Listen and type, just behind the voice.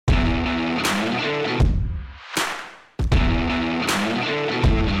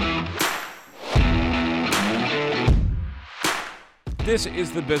This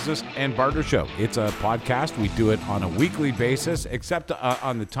is the Business and Barter Show. It's a podcast. We do it on a weekly basis, except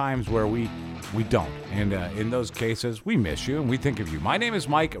on the times where we don't. And in those cases, we miss you and we think of you. My name is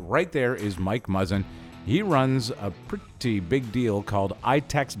Mike. Right there is Mike Muzzin. He runs a pretty big deal called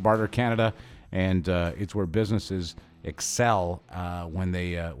ITEX Barter Canada, and it's where businesses excel when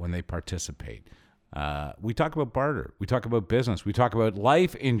they participate. We talk about barter. We talk about business. We talk about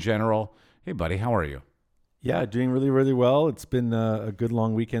life in general. Hey, buddy, how are you? Yeah, doing really, really well. It's been a good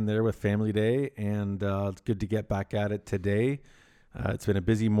long weekend there with Family Day, and it's good to get back at it today. It's been a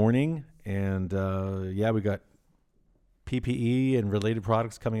busy morning, and we got PPE and related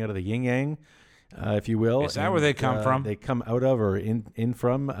products coming out of the yin yang, if you will. Is that where they come from? They come out of or in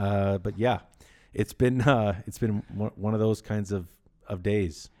from. But yeah, it's been one of those kinds of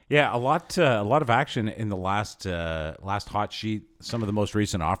days. Yeah, a lot of action in the last hot sheet. Some of the most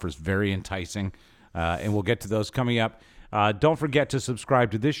recent offers very enticing. And we'll get to those coming up. Don't forget to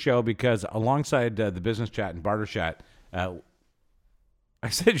subscribe to this show because alongside the Business Chat and Barter Chat, I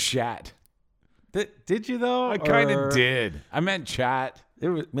said chat. Did you though? I kind of did. I meant chat.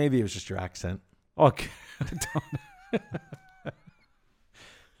 Maybe it was just your accent. Okay.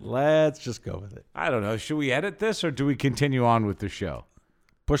 Let's just go with it. I don't know. Should we edit this or do we continue on with the show?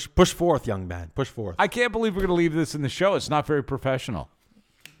 Push forth, young man. Push forth. I can't believe we're going to leave this in the show. It's not very professional.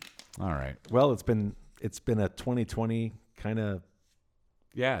 All right. Well, it's been a 2020 kind of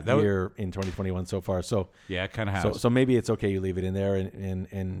year in 2021 so far. So yeah, it kind of has. So maybe it's okay you leave it in there.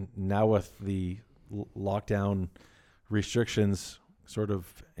 And now with the lockdown restrictions sort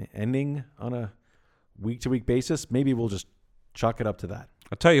of ending on a week-to-week basis, maybe we'll just chalk it up to that.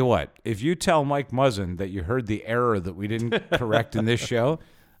 I'll tell you what. If you tell Mike Muzzin that you heard the error that we didn't correct in this show,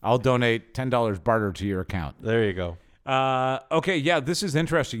 I'll donate $10 barter to your account. There you go. Okay, yeah, this is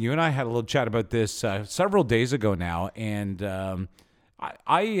interesting. You and I had a little chat about this several days ago now, and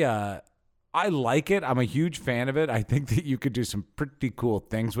I like it. I'm a huge fan of it. I think that you could do some pretty cool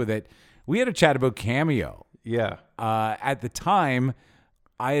things with it. We had a chat about Cameo. Yeah. At the time,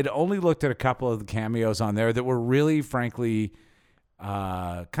 I had only looked at a couple of the cameos on there that were really, frankly,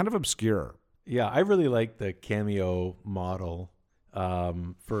 kind of obscure. Yeah, I really like the Cameo model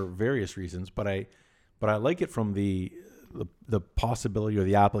for various reasons, but I like it from the possibility or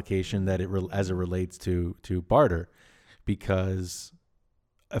the application that as it relates to barter, because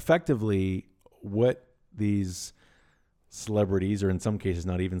effectively what these celebrities, or in some cases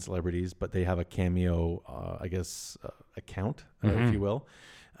not even celebrities, but they have a Cameo, account, if you will.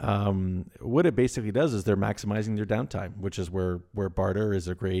 What it basically does is they're maximizing their downtime, which is where barter is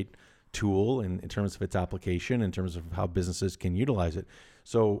a great tool in terms of its application, in terms of how businesses can utilize it.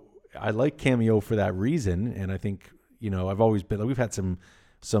 So I like Cameo for that reason, and I think I've always been. We've had some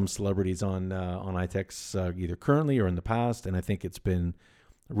celebrities on ITEX either currently or in the past, and I think it's been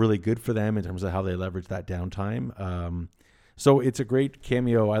really good for them in terms of how they leverage that downtime. So it's a great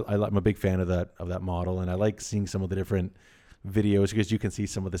Cameo. I'm a big fan of that model, and I like seeing some of the different videos because you can see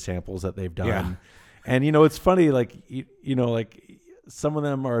some of the samples that they've done. Yeah. And it's funny, like some of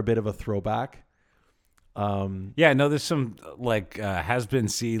them are a bit of a throwback. There's some has-been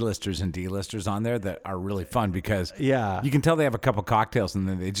C-listers and D-listers on there that are really fun because you can tell they have a couple cocktails and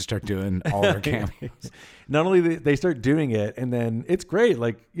then they just start doing all their cameos. Not only they start doing it, and then it's great.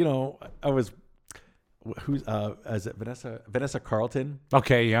 Is it Vanessa Carlton?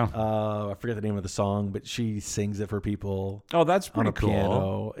 Okay, yeah. I forget the name of the song, but she sings it for people. Oh, that's pretty on a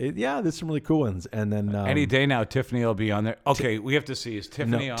cool. Piano. There's some really cool ones. And then any day now, Tiffany will be on there. Okay, we have to see. Is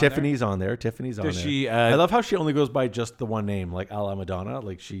Tiffany on Tiffany's there? on there. Tiffany's on there. She? I love how she only goes by just the one name, like a la Madonna.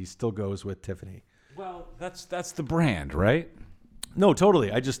 Like she still goes with Tiffany. Well, that's the brand, right? No, totally.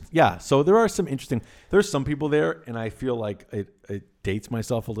 So there are there's some people there, and I feel like it dates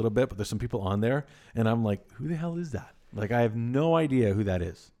myself a little bit, but there's some people on there, and I'm like, who the hell is that? Like, I have no idea who that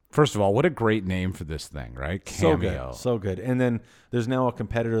is. First of all, what a great name for this thing, right? Cameo. So good. And then there's now a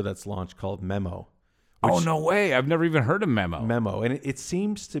competitor that's launched called Memo. Oh, no way. I've never even heard of Memo. And it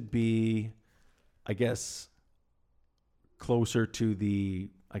seems to be, I guess, closer to the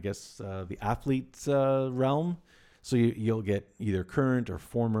athlete's realm. So you'll get either current or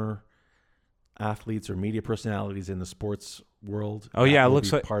former athletes or media personalities in the sports world. Oh yeah, it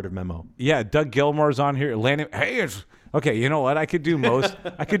looks like part of Memo. Yeah, Doug Gilmour's on here. Okay, you know what? I could do most.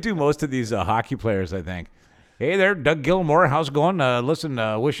 I could do most of these hockey players, I think. Hey there, Doug Gilmour. How's it going?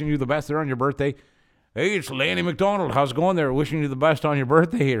 Wishing you the best there on your birthday. Hey, it's Lanny McDonald. How's it going there? Wishing you the best on your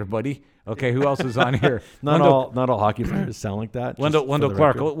birthday here, buddy. Okay, who else is on here? Not all hockey players sound like that. Wendell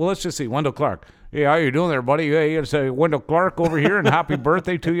Clark. Well, let's just see. Wendell Clark. Hey, how you doing there, buddy? Hey, it's Wendell Clark over here, and happy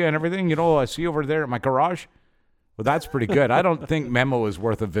birthday to you and everything. I see you over there at my garage. Well, that's pretty good. I don't think Memo is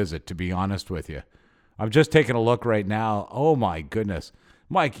worth a visit, to be honest with you. I'm just taking a look right now. Oh, my goodness.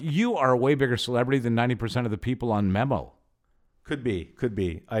 Mike, you are a way bigger celebrity than 90% of the people on Memo. Could be.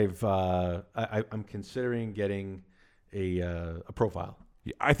 I'm considering getting a profile.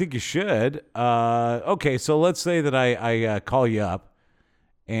 I think you should. Okay, so let's say that I call you up,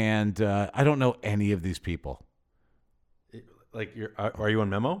 and I don't know any of these people. Like, are you on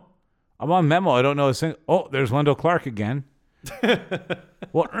Memo? I'm on Memo. I don't know a single. Oh, there's Wendell Clark again.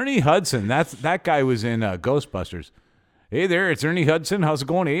 Well, Ernie Hudson. That guy was in Ghostbusters. Hey there, it's Ernie Hudson. How's it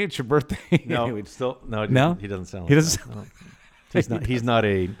going? Hey, it's your birthday. No, Anyway, no. He doesn't sound. He like doesn't. that. He's not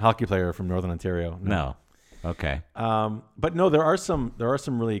a hockey player from Northern Ontario. No. Okay. But no, there are some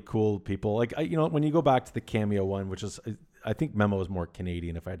really cool people. Like when you go back to the Cameo one, which is, I think Memo is more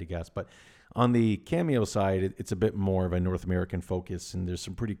Canadian if I had to guess, but on the Cameo side, it's a bit more of a North American focus, and there's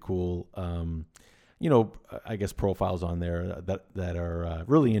some pretty cool, I guess profiles on there that are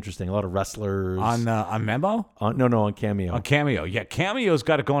really interesting. A lot of wrestlers on Memo. No, on Cameo. On Cameo, yeah, Cameo's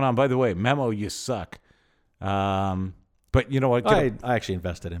got it going on. By the way, Memo, you suck. But you know what? I actually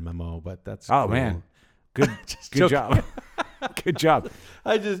invested in Memo, but that's cool. Man, good job. Good job.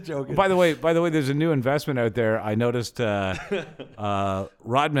 I just joking. By the way, there's a new investment out there. I noticed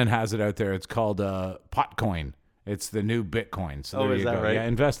Rodman has it out there. It's called Potcoin. It's the new Bitcoin. So there is you that go. right? Yeah,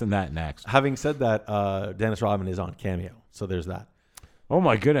 invest in that next. Having said that, Dennis Rodman is on Cameo, so there's that. Oh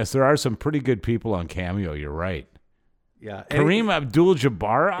my goodness, there are some pretty good people on Cameo. You're right. Yeah, Kareem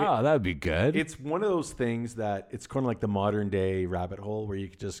Abdul-Jabbar. That would be good. It's one of those things that it's kind of like the modern day rabbit hole where you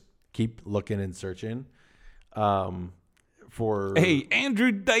could just keep looking and searching. Hey,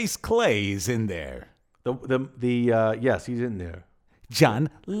 Andrew Dice Clay is in there. Yes, he's in there. John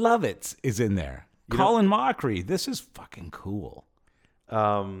Lovitz is in there. Colin Mockery. This is fucking cool.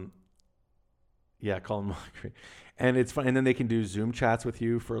 Colin Mockery. And it's fun. And then they can do Zoom chats with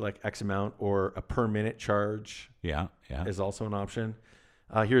you for like X amount, or a per minute charge. Yeah. Is also an option.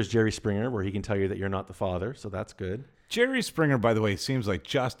 Here's Jerry Springer, where he can tell you that you're not the father. So that's good. Jerry Springer, by the way, seems like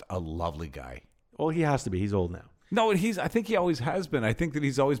just a lovely guy. Well, he has to be. He's old now. No, I think he always has been. I think that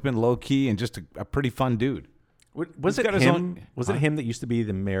he's always been low key and just a pretty fun dude. Was it him? Was it him that used to be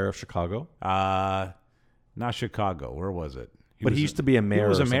the mayor of Chicago? Not Chicago. Where was it? He used to be a mayor. He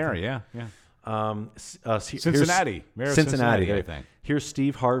was a mayor. Yeah. Cincinnati. Mayor of Cincinnati, I think. Here's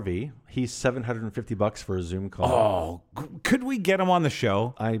Steve Harvey. He's $750 for a Zoom call. Oh, could we get him on the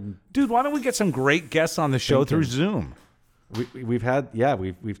show? Dude, why don't we get some great guests on the show through Zoom? We've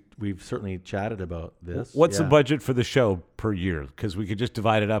certainly chatted about this. What's the budget for the show per year? Because we could just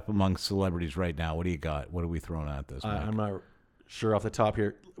divide it up among celebrities right now. What do you got? What are we throwing at this? I'm not sure off the top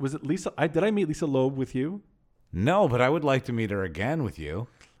here. Was it Lisa? Did I meet Lisa Loeb with you? No, but I would like to meet her again with you.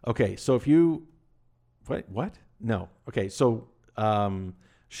 Okay, so if you what? No. Okay, so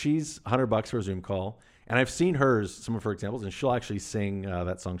she's $100 for a Zoom call, and I've seen some of her examples, and she'll actually sing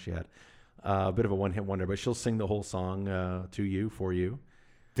that song she had. A bit of a one-hit wonder, but she'll sing the whole song to you, for you.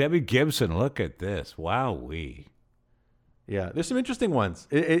 Debbie Gibson, look at this. Wowee. Yeah, there's some interesting ones.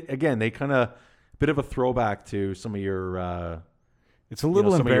 Again, they kind of, bit of a throwback to some of your... it's a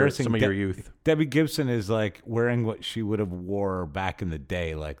little embarrassing. Some of your youth. Debbie Gibson is like wearing what she would have wore back in the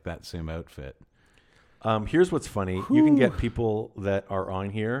day, like that same outfit. Here's what's funny. Whew. You can get people that are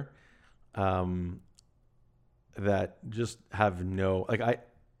on here that just have no...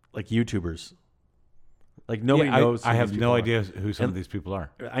 Like YouTubers, like nobody knows. I have no idea who some of these people are.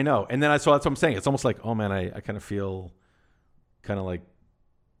 I know, and then that's what I'm saying. It's almost like, oh man, I kind of feel, kind of like,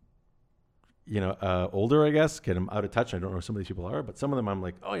 older. I guess, get them out of touch. I don't know who some of these people are, but some of them I'm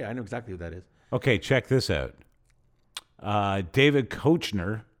like, oh yeah, I know exactly who that is. Okay, check this out. David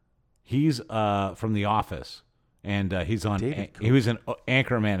Koechner, he's from The Office, and he's on. He was an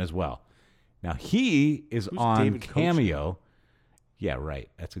Anchorman as well. Now he is on David Cameo. Koechner? Yeah, right.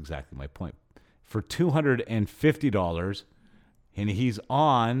 That's exactly my point. For $250, and he's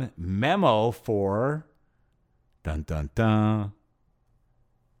on Memo for dun dun dun.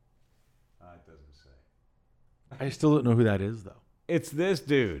 It doesn't say. I still don't know who that is, though. It's this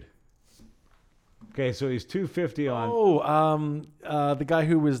dude. Okay, so he's $250 on. Oh, the guy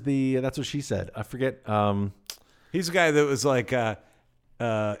who was That's What She Said. I forget. He's the guy that was like.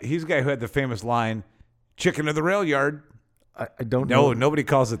 He's the guy who had the famous line, "Chicken of the rail yard." I don't know. No, nobody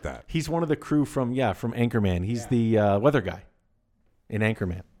calls it that. He's one of the crew from Anchorman. He's the weather guy in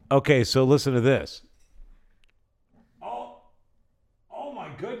Anchorman. Okay, so listen to this. Oh my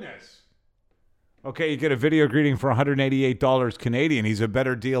goodness. Okay, you get a video greeting for $188 Canadian. He's a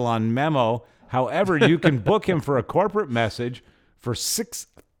better deal on Memo. However, you can book him for a corporate message for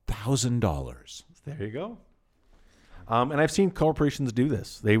 $6,000. There you go. And I've seen corporations do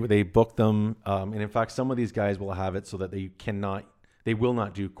this. They book them, and in fact, some of these guys will have it so that they will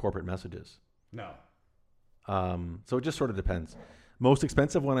not do corporate messages. No. So it just sort of depends. Most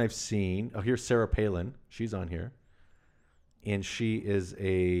expensive one I've seen. Oh, here's Sarah Palin. She's on here, and she is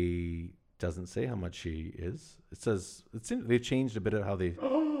doesn't say how much she is. It says they changed a bit of how they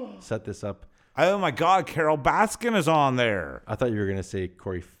set this up. Oh my God, Carol Baskin is on there. I thought you were going to say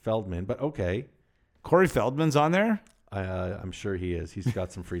Corey Feldman, but okay. Corey Feldman's on there? I'm sure he is. He's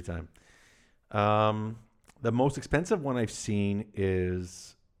got some free time. The most expensive one I've seen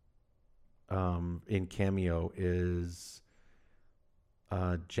is in Cameo is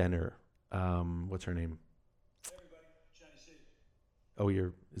Jenner. What's her name? Oh,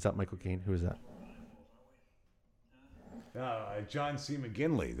 is that Michael Caine? Who is that? John C.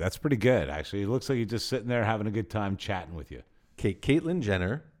 McGinley. That's pretty good, actually. He looks like he's just sitting there having a good time chatting with you. Okay, Caitlyn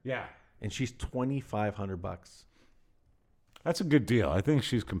Jenner. Yeah. And she's $2,500. That's a good deal. I think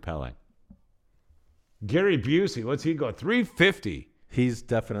she's compelling. Gary Busey, what's he go? $350. He's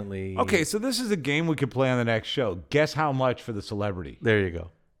definitely... Okay, so this is a game we could play on the next show. Guess how much for the celebrity. There you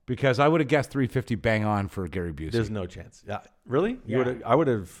go. Because I would have guessed $350 bang on for Gary Busey. There's no chance. Yeah. Really? Yeah. I would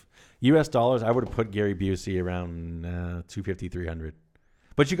have... US dollars, I would have put Gary Busey around $250, $300.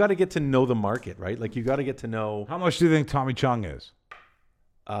 But you got to get to know the market, right? Like, you got to get to know... How much do you think Tommy Chung is?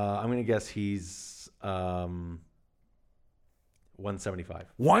 I'm going to guess he's $175.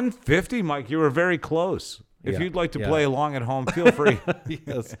 $150, Mike. You were very close. If you'd like to play along at home, feel free.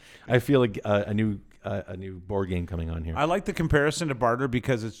 Yes, I feel like a new board game coming on here. I like the comparison to barter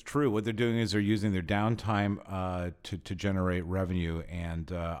because it's true. What they're doing is they're using their downtime to generate revenue,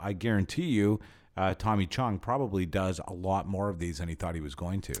 and I guarantee you, Tommy Chung probably does a lot more of these than he thought he was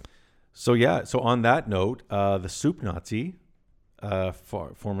going to. So on that note, the Soup Nazi,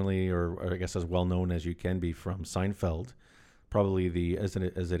 formerly or I guess as well known as you can be from Seinfeld. Probably as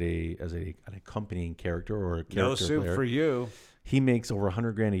an accompanying character or a character No soup player. for you. He makes over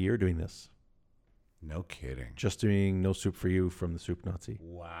 $100,000 a year doing this. No kidding. Just doing No Soup for You from the Soup Nazi.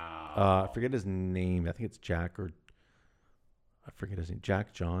 Wow. I forget his name. I think it's Jack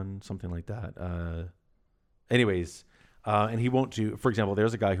Jack John, something like that. Anyways, and he won't do. For example,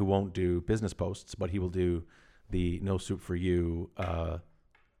 there's a guy who won't do business posts, but he will do the No Soup for You.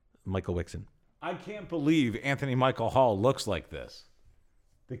 Michael Wixson. I can't believe Anthony Michael Hall looks like this.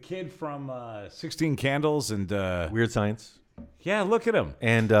 The kid from 16 Candles and... Weird Science. Yeah, look at him.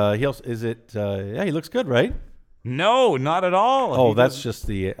 And he also... he looks good, right? No, not at all. Oh, that's just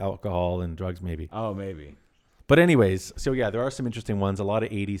the alcohol and drugs, maybe. Oh, maybe. But anyways, so yeah, there are some interesting ones. A lot of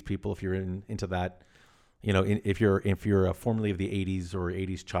 80s people, if you're into that... You know, if you're a formerly of the 80s or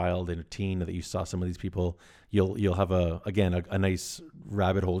 80s child and a teen that you saw some of these people, you'll have a nice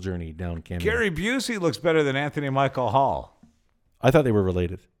rabbit hole journey down Cameo. Gary Busey looks better than Anthony Michael Hall. I thought they were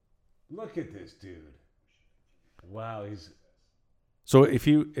related. Look at this dude. Wow, he's... So if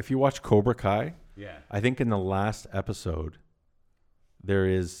you watch Cobra Kai, yeah, I think in the last episode there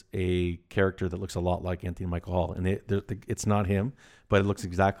is a character that looks a lot like Anthony Michael Hall, and it's not him, but it looks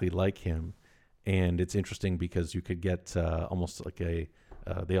exactly like him. And it's interesting because you could get almost like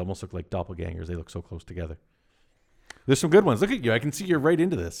they almost look like doppelgangers. They look so close together. There's some good ones. Look at you. I can see you're right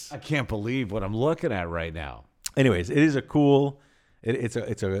into this. I can't believe what I'm looking at right now. Anyways, it is a cool, it's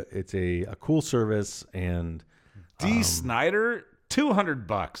a cool service. And D. Snyder,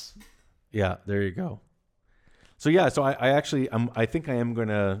 $200. Yeah, there you go. So yeah, so I think I am going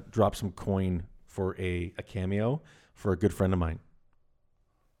to drop some coin for a Cameo for a good friend of mine.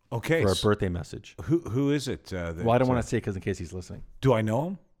 Okay. For a birthday message. Who is it? Well, I don't want to say because in case he's listening. Do I know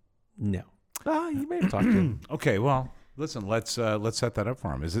him? No. You may have talked to him. Okay. Well, listen. Let's set that up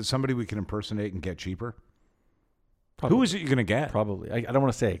for him. Is it somebody we can impersonate and get cheaper? Probably. Who is it you're gonna get? Probably. I don't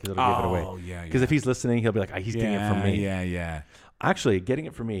want to say because it'll give it away. Oh yeah. Because if he's listening, he'll be like, he's getting it from me. Yeah. Actually, getting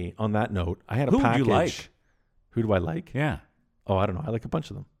it from me. On that note, I had a package. Who do you like? Who do I like? Yeah. Oh, I don't know. I like a bunch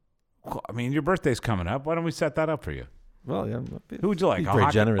of them. Well, I mean, your birthday's coming up. Why don't we set that up for you? Well, yeah. Who would you like?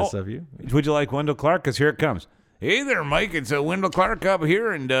 Very generous of you. Would you like Wendell Clark? Because here it comes. Hey there, Mike. It's Wendell Clark up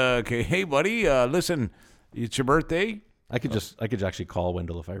here. And hey, buddy, listen, it's your birthday. I could actually call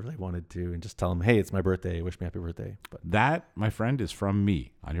Wendell if I really wanted to and just tell him, hey, it's my birthday. Wish me happy birthday. But that, my friend, is from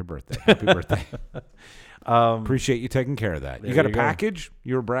me on your birthday. Happy birthday. Appreciate you taking care of that. You got a package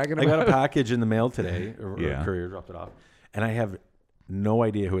you were bragging about? I got a package in the mail today. Or courier dropped it off. And I have no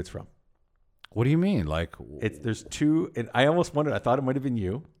idea who it's from. What do you mean? Like, there's two, and I almost wondered. I thought it might have been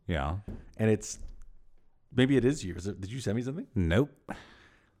you. Yeah. And maybe it is you. Did you send me something? Nope.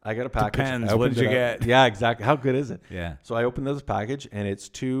 I got a package. Depends. What did you get? Yeah, exactly. How good is it? Yeah. So I opened this package, and it's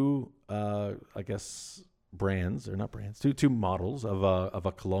two, I guess, brands, or not brands, two models of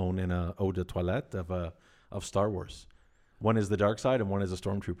a cologne and a eau de toilette of Star Wars. One is the dark side and one is a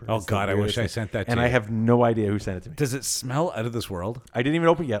stormtrooper. Oh, God, I wish I sent that to you. And I have no idea who sent it to me. Does it smell out of this world? I didn't even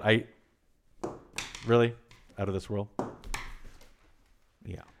open it yet. Really? Out of this world?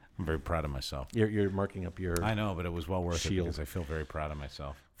 Yeah. I'm very proud of myself. You're marking up your I know, but it was well worth shield. it because I feel very proud of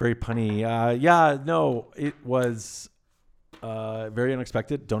myself. Very punny. It was very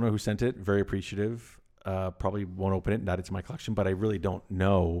unexpected. Don't know who sent it. Very appreciative. Probably won't open it and add it to my collection, but I really don't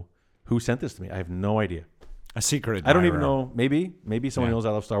know who sent this to me. I have no idea. A secret admirer. I don't even know. Maybe someone knows I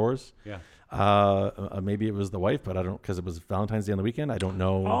love Star Wars. Yeah. Maybe it was the wife, but I don't, because it was Valentine's Day on the weekend. I don't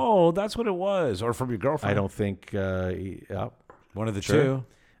know. Oh, that's what it was. Or from your girlfriend. I don't think. One of the sure. two.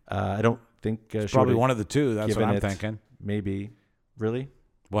 I don't think. It's probably one of the two. That's what I'm thinking. Maybe. Really?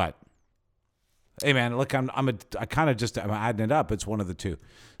 What? Hey man, look, I'm adding it up. It's one of the two.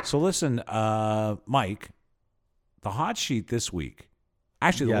 So listen, Mike, the hot sheet this week,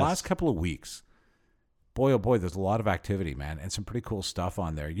 actually the last couple of weeks, boy, oh boy, there's a lot of activity, man, and some pretty cool stuff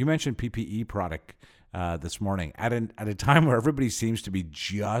on there. You mentioned PPE product this morning at a time where everybody seems to be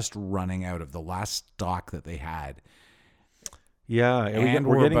just running out of the last stock that they had. Yeah. And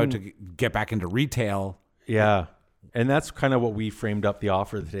we're about to get back into retail. Yeah. And that's kind of what we framed up the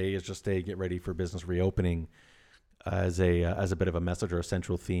offer today, is just to get ready for business reopening as a bit of a message or a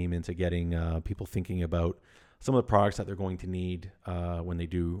central theme into getting people thinking about some of the products that they're going to need when they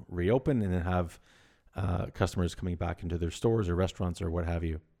do reopen, and then have customers coming back into their stores or restaurants or what have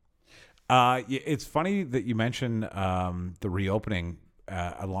you. It's funny that you mention the reopening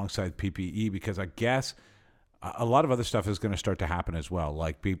alongside PPE, because I guess a lot of other stuff is going to start to happen as well.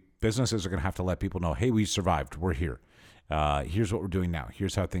 Like businesses are going to have to let people know, hey, we survived. We're here. Here's what we're doing now.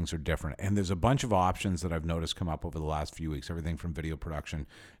 Here's how things are different. And there's a bunch of options that I've noticed come up over the last few weeks, everything from video production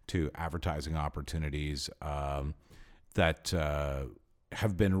to advertising opportunities that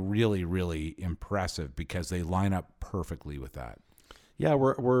have been really, really impressive because they line up perfectly with that. Yeah,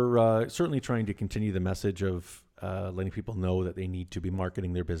 we're certainly trying to continue the message of letting people know that they need to be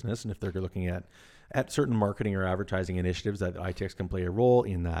marketing their business. And if they're looking at certain marketing or advertising initiatives, that ITEX can play a role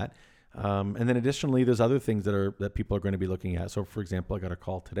in that. And then additionally, there's other things that people are going to be looking at. So for example, I got a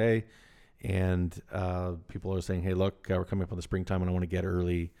call today and people are saying, hey, look, we're coming up on the springtime and I want to get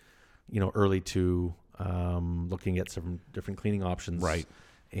early to looking at some different cleaning options. Right.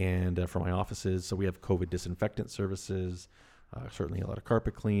 And for my offices. So we have COVID disinfectant services, certainly a lot of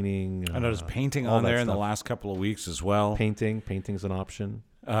carpet cleaning. I noticed painting on there in the last couple of weeks as well. Painting's an option.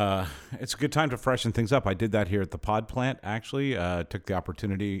 It's a good time to freshen things up. I did that here at the pod plant, actually. Took the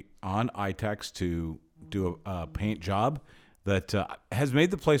opportunity on ITEX to do a paint job that has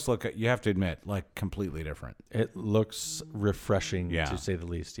made the place look, you have to admit, like completely different. It looks refreshing, to say the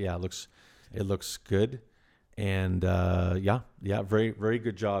least. Yeah, it looks good. And very, very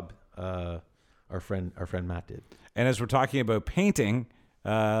good job our friend Matt did. And as we're talking about painting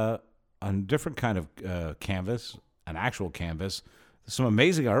on a different kind of canvas, an actual canvas, there's some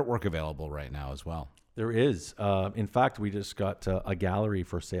amazing artwork available right now as well. There is. In fact, we just got a gallery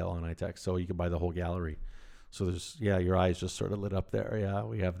for sale on ITEX, so you can buy the whole gallery. So there's, your eyes just sort of lit up there. Yeah,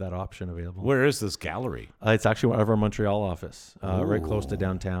 we have that option available. Where is this gallery? It's actually out of our Montreal office, right close to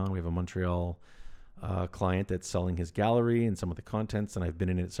downtown. We have a Montreal client that's selling his gallery and some of the contents, and I've been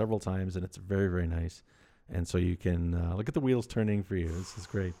in it several times, and it's very, very nice. And so you can look at the wheels turning for you. This is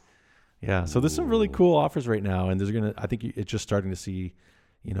great. Yeah, so there's some really cool offers right now, and I think it's just starting to see,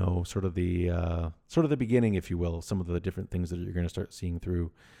 sort of the beginning, if you will, some of the different things that you're going to start seeing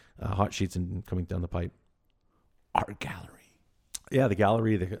through hot sheets and coming down the pipe. Art gallery. Yeah, the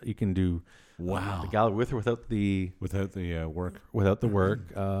gallery you can do. Wow. The gallery with or without the work. Without the work,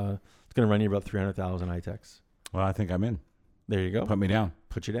 it's going to run you about 300,000 ITEX. Well, I think I'm in. There you go. Put me down.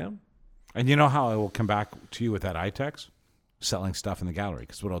 Put you down. And you know how I will come back to you with that ITEX? Selling stuff in the gallery.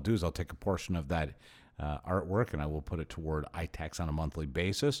 Because what I'll do is I'll take a portion of that artwork and I will put it toward ITEX on a monthly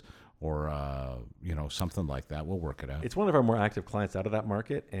basis, or something like that. We'll work it out. It's one of our more active clients out of that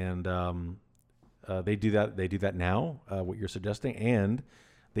market, and they do that. They do that now. What you're suggesting, and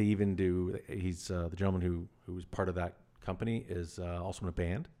they even do. He's the gentleman who's part of that company is also in a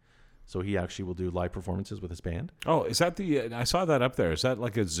band. So he actually will do live performances with his band. Oh, is that I saw that up there. Is that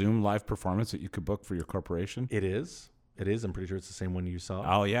like a Zoom live performance that you could book for your corporation? It is. I'm pretty sure it's the same one you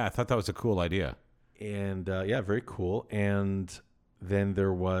saw. Oh, yeah. I thought that was a cool idea. And very cool. And then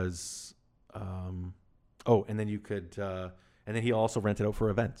there was, and then you could, and then he also rented out for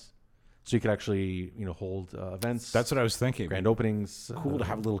events. So you could actually, hold events. That's what I was thinking. Grand openings. Cool to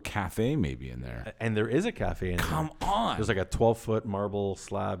have a little cafe maybe in there. And there is a cafe in there. Come on. There's like a 12-foot marble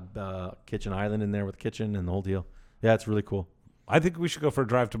slab kitchen island in there with kitchen and the whole deal. Yeah, it's really cool. I think we should go for a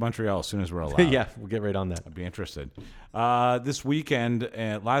drive to Montreal as soon as we're allowed. Yeah, we'll get right on that. I'd be interested. This weekend,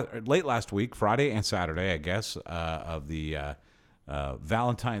 late last week, Friday and Saturday, I guess, of the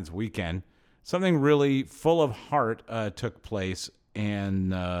Valentine's weekend, something really full of heart took place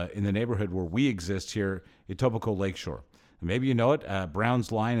in the neighborhood where we exist here, Etobicoke Lakeshore. And maybe you know it,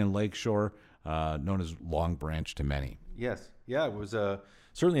 Brown's Line in Lakeshore, known as Long Branch to many. Yes. Yeah, it was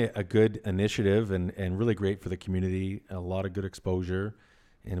certainly a good initiative and really great for the community. A lot of good exposure.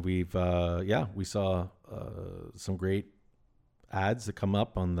 And we saw some great ads that come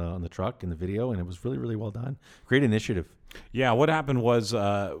up on the truck and the video, and it was really, really well done. Great initiative. Yeah, what happened was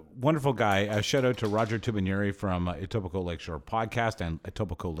wonderful guy. Shout out to Roger Tubinieri from Etobicoke Lakeshore Podcast and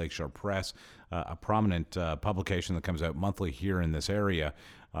Etobicoke Lakeshore Press, a prominent publication that comes out monthly here in this area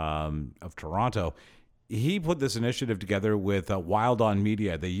of Toronto. He put this initiative together with Wild On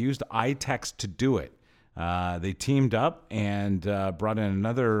Media. They used ITEX to do it. They teamed up and brought in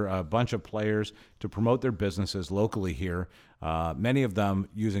another bunch of players to promote their businesses locally here, many of them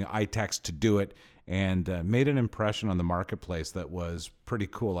using ITEX to do it, and made an impression on the marketplace that was pretty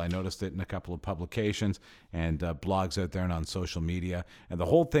cool. I noticed it in a couple of publications and blogs out there and on social media. And the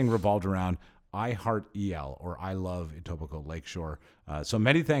whole thing revolved around I Heart EL, or I Love Etobicoke Lakeshore. So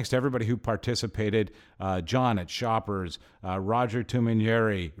many thanks to everybody who participated. John at Shoppers, Roger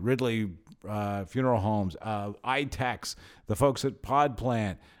Tuminieri, Ridley Funeral Homes, ITEX, the folks at Pod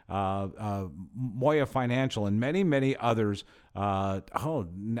Plant, Moya Financial, and many, many others. Namaste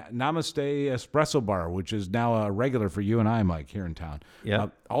Espresso Bar, which is now a regular for you and I, Mike, here in town. Yeah.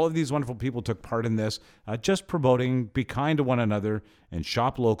 All of these wonderful people took part in this, just promoting, be kind to one another, and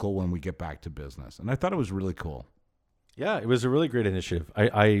shop local when we get back to business. And I thought it was really cool. Yeah, it was a really great initiative.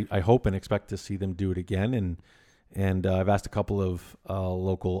 I hope and expect to see them do it again. And I've asked a couple of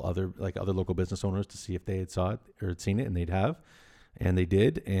other local business owners to see if they had saw it or had seen it, and they'd have. And they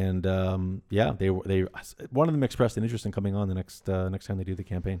did, and they one of them expressed an interest in coming on the next time they do the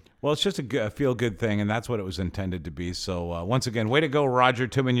campaign. Well, it's just a feel-good thing, and that's what it was intended to be. So once again, way to go, Roger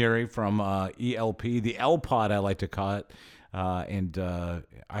Tuminieri from ELP, the L-Pod I like to call it, and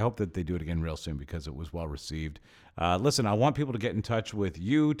I hope that they do it again real soon because it was well received. Listen, I want people to get in touch with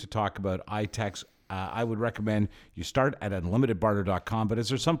you to talk about ITEX. I would recommend you start at unlimitedbarter.com, but is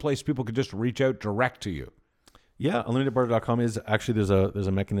there some place people could just reach out direct to you? Yeah, unlimitedbarter.com is actually there's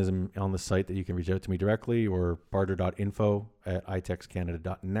a mechanism on the site that you can reach out to me directly, or barter.info at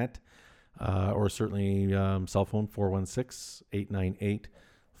itexcanada.net, or certainly cell phone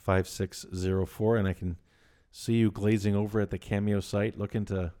 416-898-5604, and I can see you glazing over at the Cameo site, looking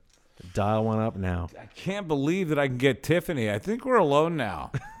to dial one up now. I can't believe that I can get Tiffany. I think we're alone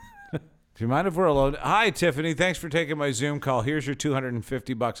now. Do you mind if we're alone? Hi, Tiffany. Thanks for taking my Zoom call. Here's your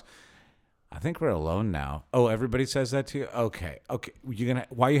 $250. I think we're alone now. Oh, everybody says that to you? Okay.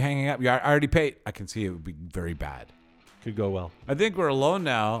 Why are you hanging up? I already paid. I can see it would be very bad. Could go well. I think we're alone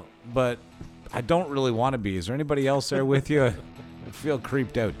now, but I don't really want to be. Is there anybody else there with you? I feel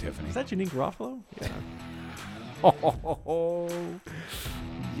creeped out, Tiffany. Is that Janine Garofalo? Yeah. Oh,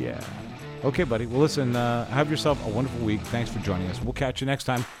 yeah. Okay, buddy. Well, listen, have yourself a wonderful week. Thanks for joining us. We'll catch you next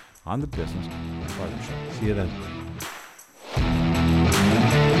time on the Business and Barter Show. See you then.